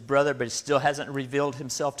his brother, but he still hasn't revealed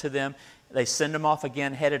himself to them. They send him off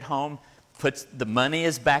again, headed home. The money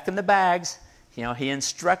is back in the bags. You know, he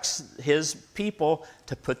instructs his people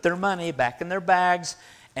to put their money back in their bags.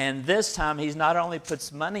 And this time, he not only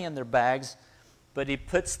puts money in their bags, but he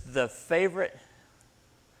puts the favorite.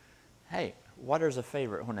 Hey, water's a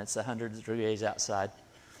favorite when it's 100 degrees outside.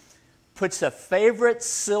 Puts a favorite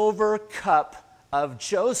silver cup of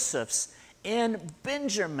Joseph's in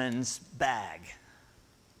Benjamin's bag.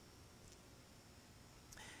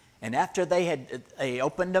 And after they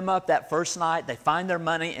opened them up that first night, they find their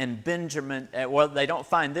money, and Benjamin, well, they don't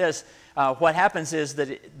find this. What happens is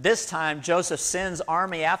that this time Joseph sends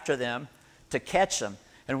army after them to catch them.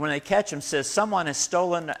 And when they catch them, says, someone has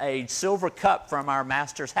stolen a silver cup from our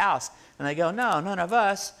master's house. And they go, no, none of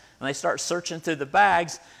us. And they start searching through the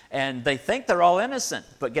bags, and they think they're all innocent.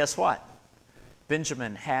 But guess what?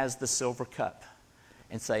 Benjamin has the silver cup.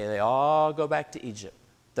 And so they all go back to Egypt.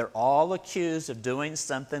 They're all accused of doing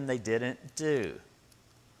something they didn't do.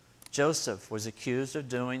 Joseph was accused of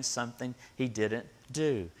doing something he didn't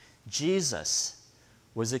do. Jesus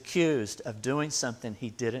was accused of doing something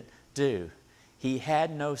he didn't do. He had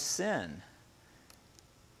no sin.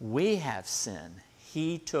 We have sin.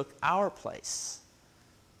 He took our place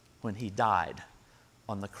when he died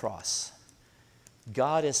on the cross.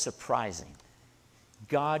 God is surprising.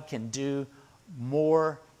 God can do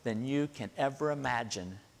more than you can ever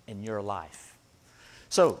imagine in your life.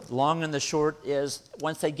 So, long and the short is,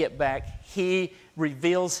 once they get back, he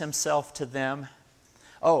reveals himself to them.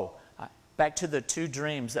 Oh, back to the 2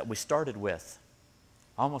 dreams that we started with.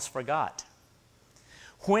 Almost forgot.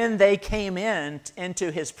 When they came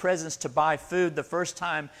into his presence to buy food the first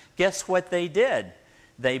time, guess what they did?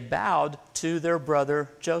 They bowed to their brother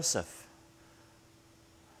Joseph.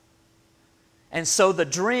 And so the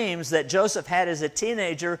dreams that Joseph had as a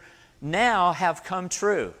teenager now have come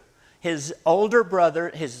true. His older brother,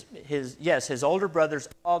 his older brothers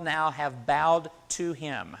all now have bowed to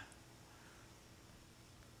him.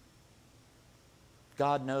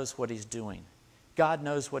 God knows what he's doing. God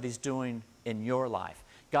knows what he's doing in your life.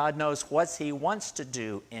 God knows what he wants to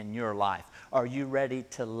do in your life. Are you ready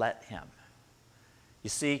to let him? You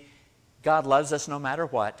see, God loves us no matter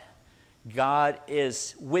what. God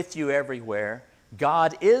is with you everywhere.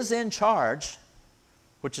 God is in charge,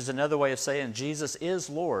 which is another way of saying Jesus is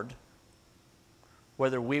Lord,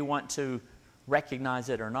 whether we want to recognize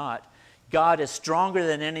it or not. God is stronger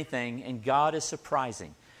than anything, and God is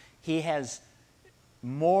surprising. He has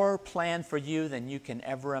more planned for you than you can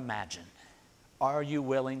ever imagine. Are you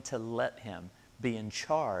willing to let him be in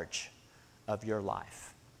charge of your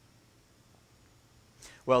life?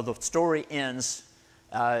 Well, the story ends.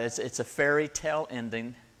 It's a fairy tale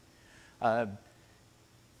ending.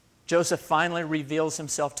 Joseph finally reveals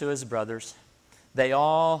himself to his brothers. They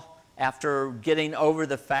all, after getting over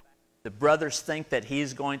the fact the brothers think that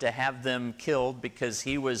he's going to have them killed because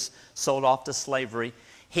he was sold off to slavery,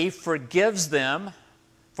 he forgives them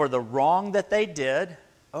for the wrong that they did.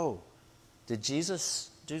 Oh, did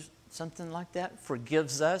Jesus do something like that?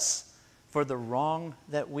 Forgives us for the wrong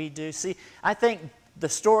that we do. See, I think the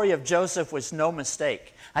story of Joseph was no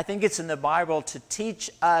mistake. I think it's in the Bible to teach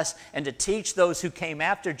us and to teach those who came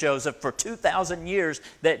after Joseph for 2,000 years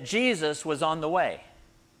that Jesus was on the way.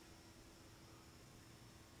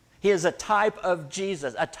 He is a type of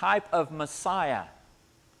Jesus, a type of Messiah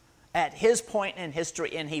at his point in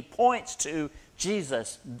history, and he points to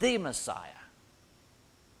Jesus, the Messiah.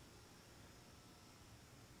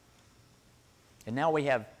 And now we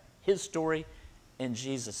have his story and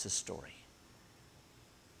Jesus' story.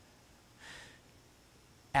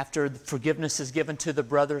 After forgiveness is given to the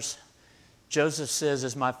brothers, Joseph says,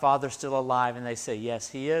 is my father still alive? And they say, yes,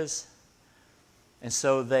 he is. And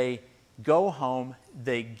so they go home,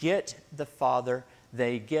 they get the father,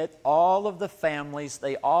 they get all of the families,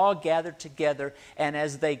 they all gather together, and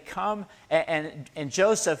as they come, and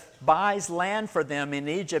Joseph buys land for them in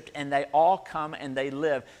Egypt, and they all come and they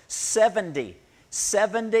live. 70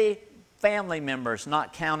 family members,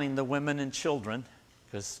 not counting the women and children,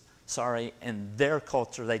 because sorry, in their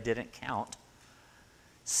culture they didn't count.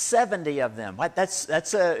 70 of them.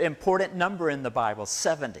 That's an important number in the Bible,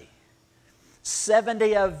 70.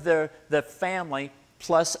 70 of the family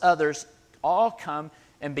plus others all come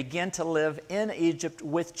and begin to live in Egypt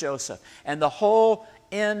with Joseph. And the whole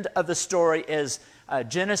end of the story is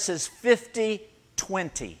Genesis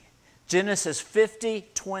 50:20. Genesis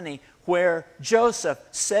 50:20, where Joseph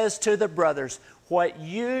says to the brothers, what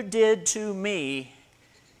you did to me,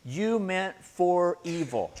 you meant for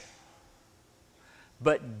evil.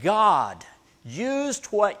 But God used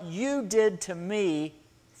what you did to me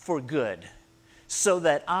for good, so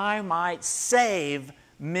that I might save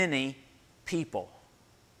many people.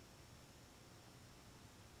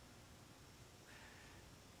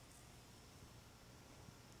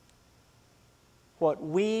 What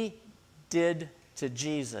we did to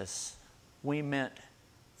Jesus, we meant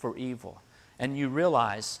for evil. And you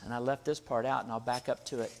realize, and I left this part out and I'll back up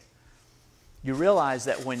to it. You realize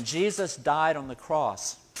that when Jesus died on the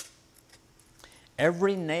cross,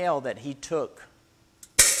 every nail that he took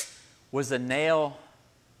was a nail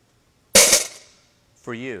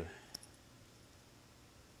for you.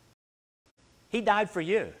 He died for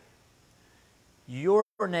you. Your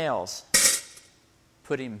nails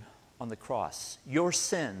put him on the cross. Your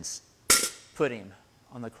sins put him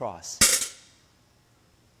on the cross.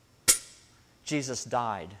 Jesus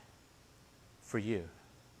died for you.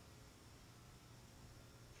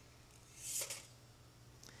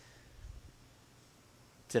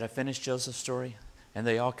 Did I finish Joseph's story? And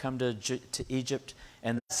they all come to Egypt,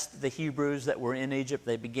 and that's the Hebrews that were in Egypt.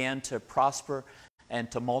 They began to prosper and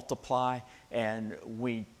to multiply, and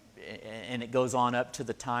it goes on up to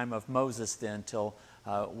the time of Moses then, till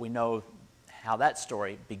we know how that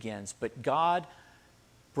story begins. But God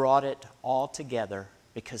brought it all together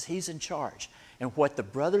because He's in charge. And what the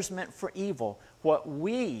brothers meant for evil, what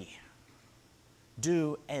we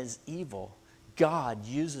do as evil, God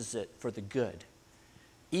uses it for the good.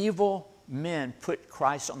 Evil men put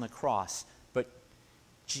Christ on the cross, but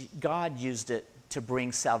God used it to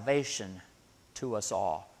bring salvation to us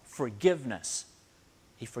all. Forgiveness.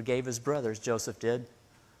 He forgave his brothers, Joseph did.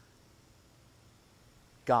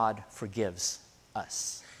 God forgives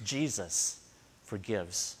us. Jesus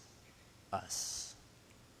forgives us.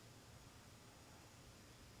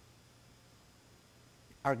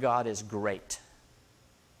 Our God is great.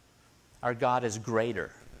 Our God is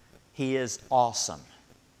greater. He is awesome.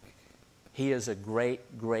 He is a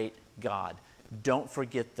great, great God. Don't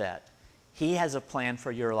forget that. He has a plan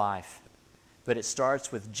for your life, but it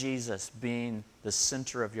starts with Jesus being the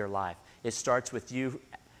center of your life. It starts with you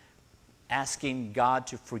asking God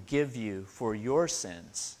to forgive you for your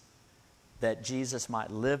sins, that Jesus might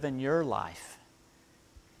live in your life,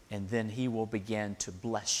 and then He will begin to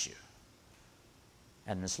bless you.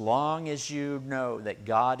 And as long as you know that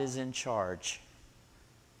God is in charge,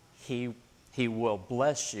 He will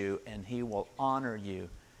bless you, and He will honor you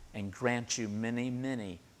and grant you many,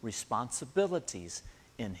 many responsibilities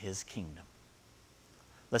in His kingdom.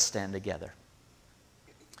 Let's stand together.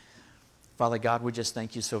 Father God, we just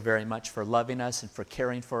thank You so very much for loving us and for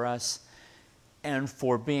caring for us and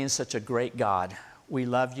for being such a great God. We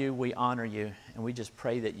love You, we honor You, and we just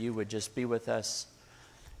pray that You would just be with us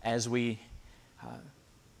as we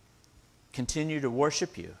continue to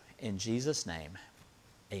worship You. In Jesus' name,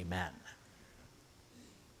 amen.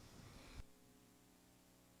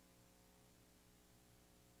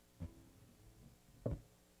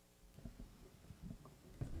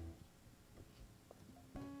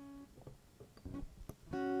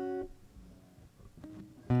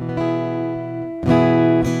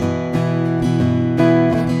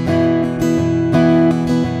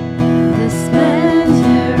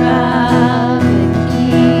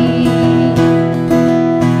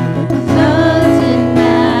 Clothed in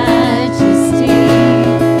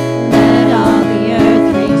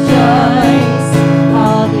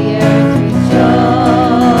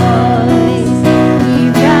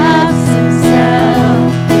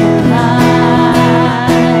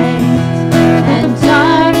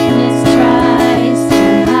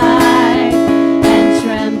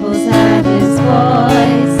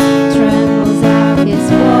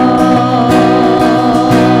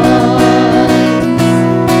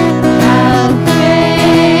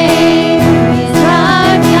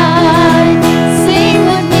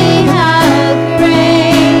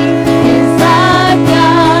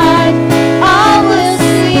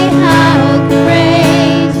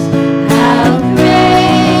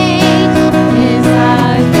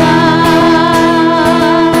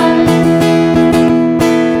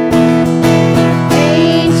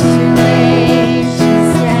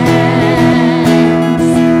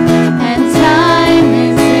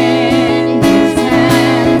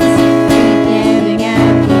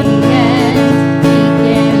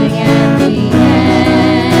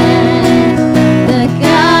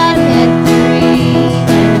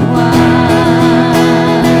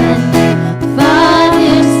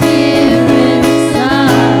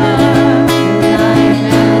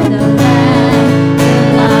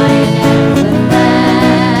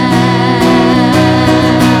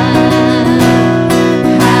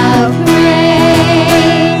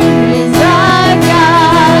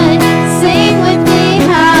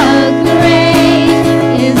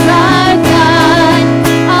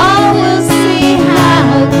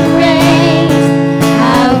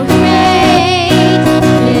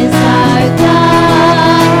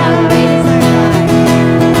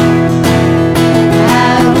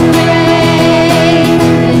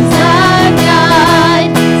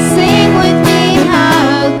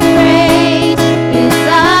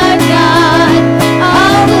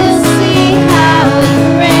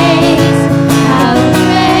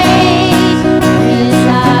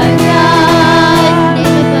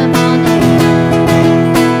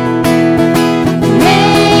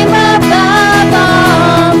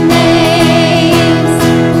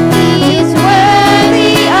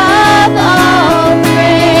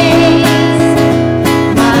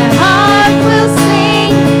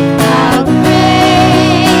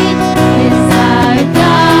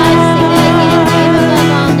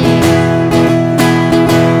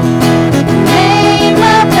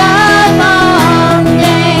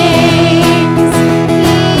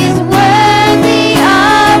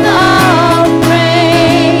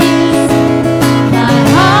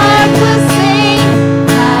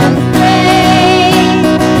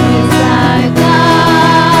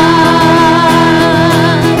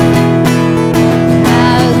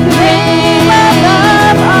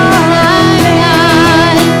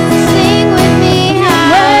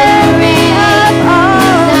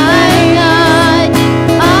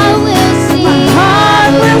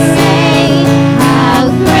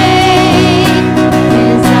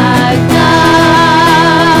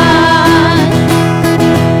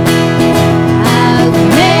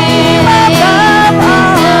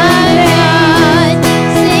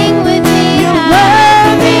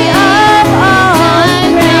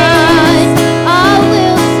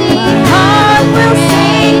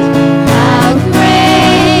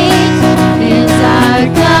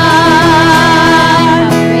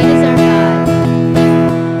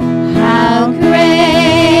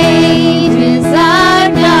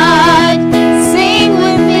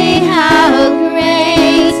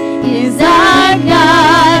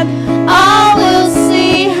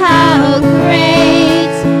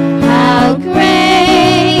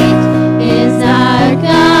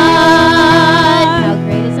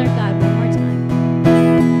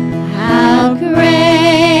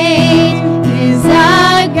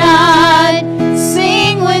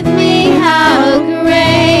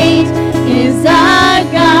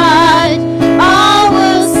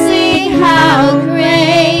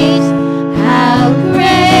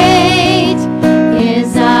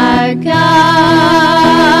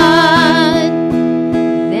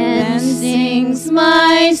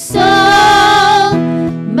my soul,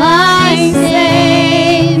 my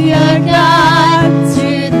Savior God, to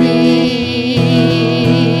thee.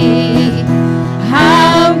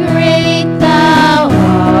 How great thou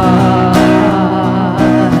art,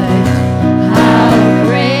 how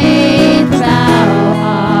great thou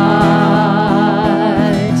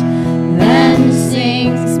art. Then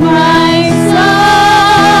sings my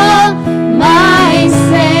soul, my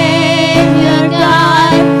Savior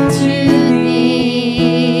God, to thee.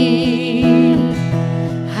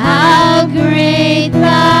 How great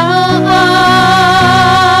thou art,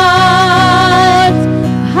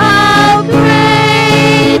 how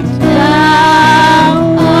great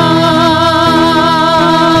thou art.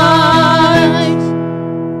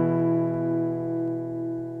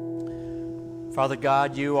 Father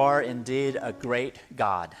God, you are indeed a great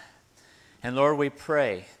God. And Lord, we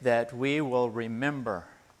pray that we will remember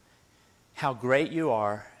how great you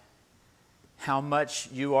are, how much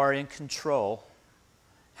you are in control,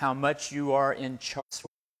 how much you are in charge.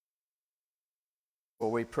 For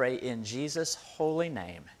we pray in Jesus' holy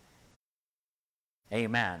name.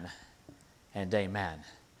 Amen and amen.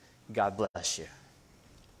 God bless you.